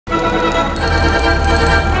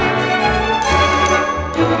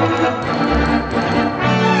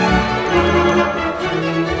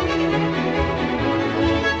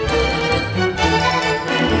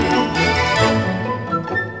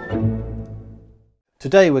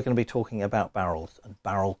Today we're going to be talking about barrels and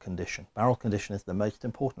barrel condition. Barrel condition is the most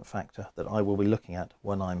important factor that I will be looking at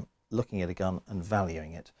when I'm looking at a gun and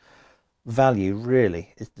valuing it. Value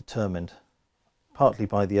really is determined partly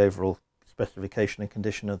by the overall specification and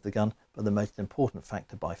condition of the gun, but the most important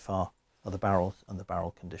factor by far are the barrels and the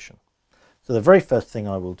barrel condition. So the very first thing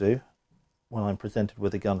I will do when I'm presented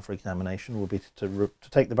with a gun for examination will be to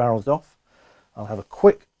take the barrels off. I'll have a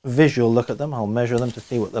quick visual look at them. I'll measure them to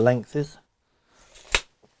see what the length is.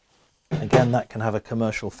 Again, that can have a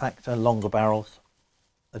commercial factor. Longer barrels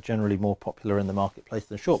are generally more popular in the marketplace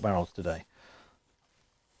than short barrels today.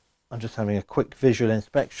 I'm just having a quick visual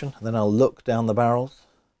inspection, then I'll look down the barrels,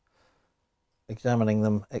 examining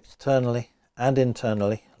them externally and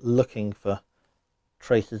internally, looking for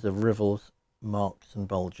traces of rivels, marks and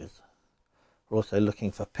bulges. We're also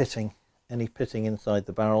looking for pitting, any pitting inside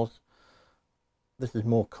the barrels. This is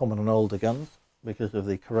more common on older guns because of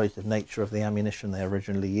the corrosive nature of the ammunition they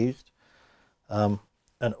originally used.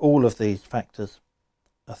 And all of these factors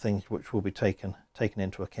are things which will be taken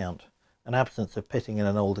into account. An absence of pitting in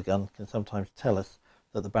an older gun can sometimes tell us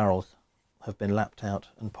that the barrels have been lapped out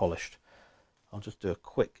and polished. I'll just do a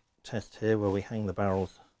quick test here where we hang the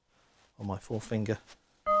barrels on my forefinger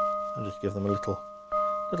and just give them a little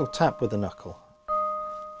tap with the knuckle.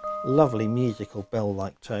 Lovely musical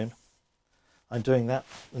bell-like tone. I'm doing that,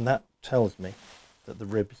 and that tells me that the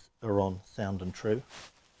ribs are on sound and true.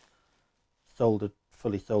 Soldered,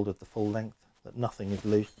 fully soldered the full length, that nothing is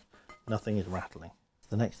loose, nothing is rattling.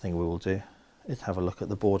 The next thing we will do is have a look at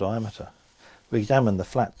the bore diameter. We examine the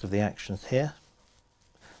flats of the actions here,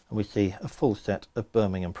 and we see a full set of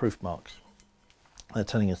Birmingham proof marks. They're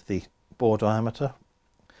telling us the bore diameter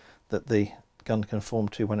that the gun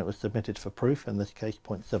conformed to when it was submitted for proof, in this case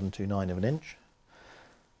 0.729 of an inch.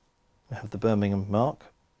 We have the Birmingham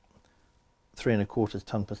mark, 3 1/4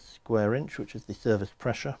 ton per square inch, which is the service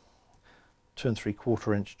pressure, 2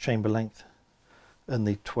 3/4 inch chamber length, and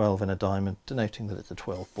the 12 in a diamond, denoting that it's a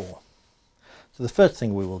 12 bore. So the first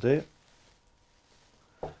thing we will do,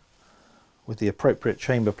 with the appropriate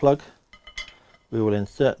chamber plug, we will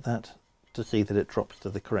insert that to see that it drops to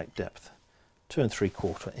the correct depth, 2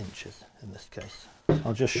 3/4 inches in this case.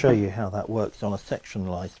 I'll just show you how that works on a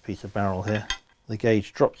sectionalized piece of barrel here. The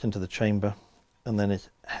gauge drops into the chamber and then is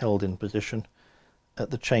held in position at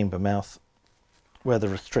the chamber mouth where the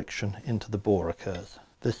restriction into the bore occurs.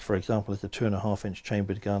 This, for example, is a 2 1/2 inch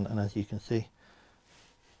chambered gun, and as you can see,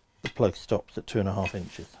 the plug stops at 2 1/2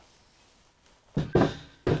 inches.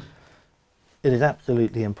 It is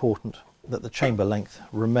absolutely important that the chamber length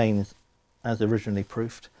remains as originally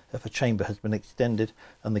proofed. If a chamber has been extended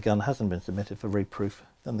and the gun hasn't been submitted for reproof,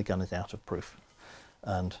 then the gun is out of proof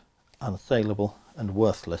and unsaleable and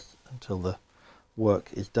worthless until the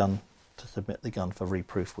work is done to submit the gun for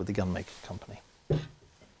reproof with the gun maker's company.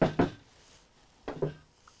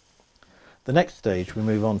 The next stage we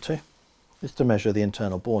move on to is to measure the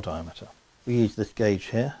internal bore diameter. We use this gauge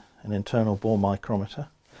here, an internal bore micrometer.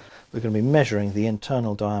 We're going to be measuring the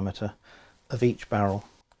internal diameter of each barrel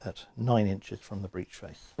at 9 inches from the breech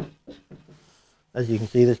face. As you can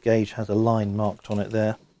see, this gauge has a line marked on it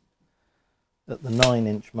there at the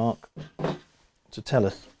 9-inch mark to tell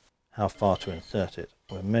us how far to insert it.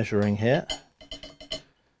 We're measuring here,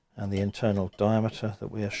 and the internal diameter that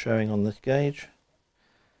we are showing on this gauge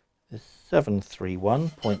is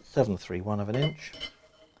 731.731 of an inch,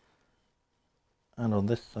 and on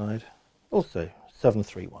this side also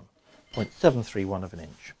 731.731 of an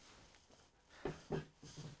inch.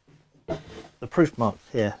 The proof marks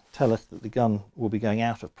here tell us that the gun will be going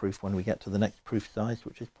out of proof when we get to the next proof size,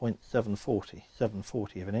 which is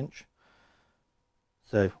 740 of an inch.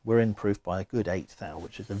 So we're in proof by a good 1/8 thou,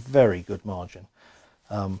 which is a very good margin.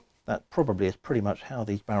 That probably is pretty much how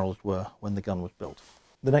these barrels were when the gun was built.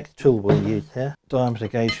 The next tool we'll use here, diameter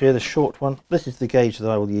gauge here, the short one. This is the gauge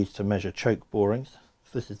that I will use to measure choke borings.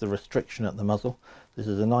 This is the restriction at the muzzle. This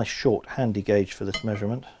is a nice short handy gauge for this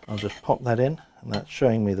measurement. I'll just pop that in, and that's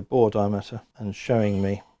showing me the bore diameter and showing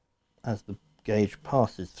me, as the gauge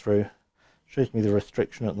passes through, shows me the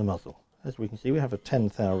restriction at the muzzle. As we can see, we have a 10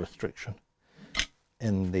 thou restriction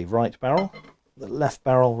in the right barrel. The left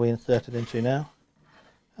barrel we inserted into now,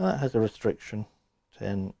 and that has a restriction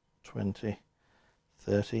 10, 20,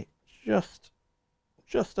 30,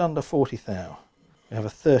 just under 40 thou. We have a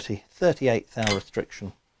 38 thou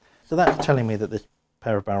restriction. So that's telling me that this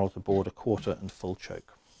pair of barrels are bored a quarter and full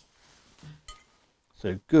choke.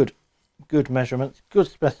 So good measurements, good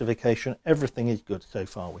specification, everything is good so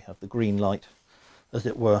far. We have the green light, as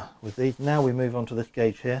it were, with these. Now we move on to this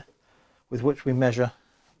gauge here, with which we measure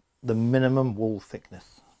the minimum wall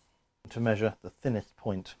thickness to measure the thinnest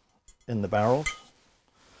point in the barrels.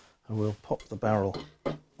 And we'll pop the barrel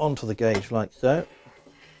onto the gauge like so.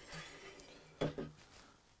 And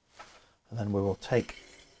then we will take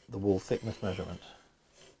the wall thickness measurement.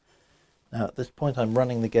 Now at this point I'm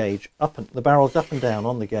running the gauge up, and the barrel's up and down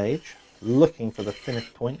on the gauge, looking for the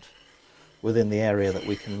thinnest point within the area that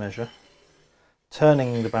we can measure,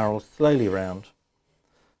 turning the barrel slowly round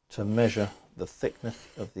to measure the thickness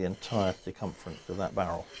of the entire circumference of that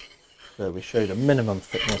barrel. So we showed a minimum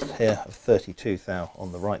thickness here of 32 thou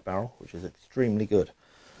on the right barrel, which is extremely good.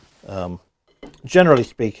 Generally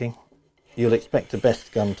speaking, you'll expect a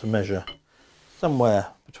best gun to measure somewhere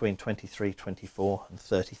between 23, 24 and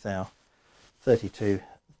 30 thou. 32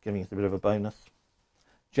 giving us a bit of a bonus.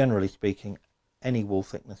 Generally speaking, any wall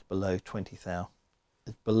thickness below 20 thou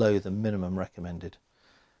is below the minimum recommended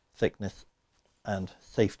thickness, and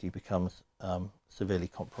safety becomes severely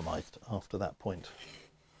compromised after that point.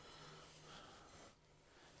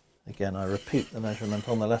 Again, I repeat the measurement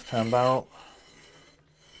on the left-hand barrel.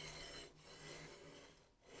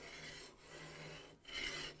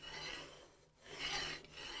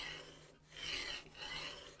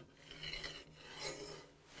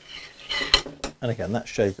 And again, that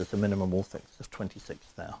shows us a minimum wall thickness of 26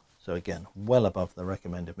 thou. So again, well above the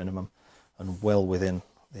recommended minimum and well within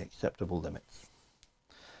the acceptable limits.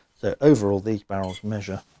 So overall, these barrels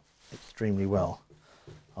measure extremely well.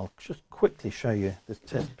 I'll just quickly show you this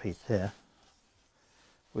test piece here,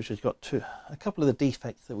 which has got a couple of the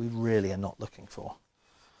defects that we really are not looking for.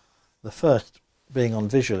 The first being on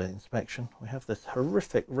visual inspection, we have this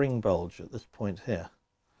horrific ring bulge at this point here.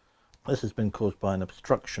 This has been caused by an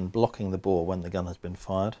obstruction blocking the bore when the gun has been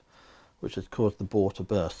fired, which has caused the bore to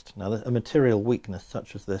burst. Now, a material weakness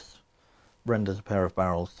such as this renders a pair of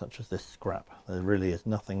barrels such as this scrap. There really is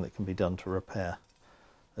nothing that can be done to repair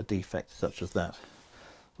a defect such as that,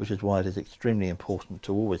 which is why it is extremely important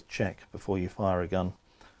to always check before you fire a gun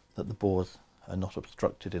that the bores are not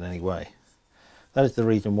obstructed in any way. That is the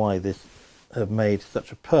reason why this have made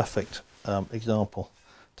such a perfect example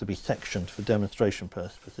to be sectioned for demonstration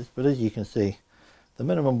purposes. But as you can see, the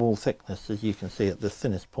minimum wall thickness, as you can see at the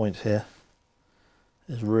thinnest point here,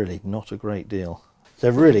 is really not a great deal. So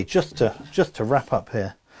really, just to wrap up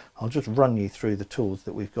here, I'll just run you through the tools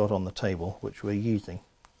that we've got on the table, which we're using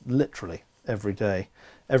literally every day,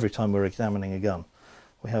 every time we're examining a gun.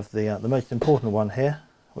 We have the most important one here,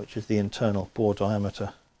 which is the internal bore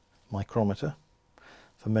diameter micrometer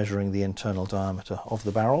for measuring the internal diameter of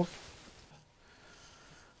the barrels.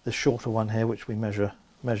 The shorter one here, which we measure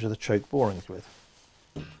the choke borings with.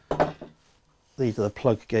 These are the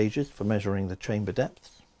plug gauges for measuring the chamber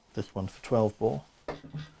depths. This one for 12 bore,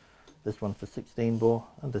 this one for 16 bore,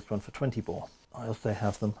 and this one for 20 bore. I also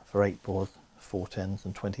have them for 8 bores, 410s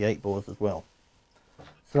and 28 bores as well.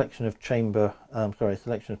 Selection of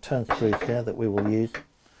selection of turn screws here that we will use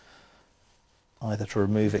either to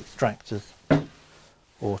remove extractors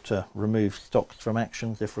or to remove stocks from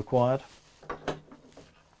actions if required.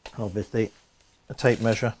 Obviously, a tape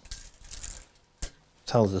measure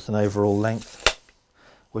tells us an overall length,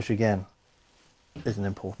 which again is an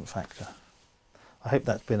important factor. I hope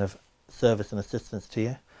that's been of service and assistance to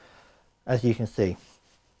you. As you can see,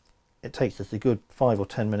 it takes us a good 5 or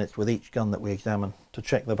 10 minutes with each gun that we examine to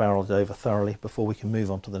check the barrels over thoroughly before we can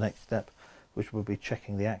move on to the next step, which will be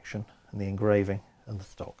checking the action and the engraving and the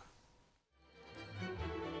stock.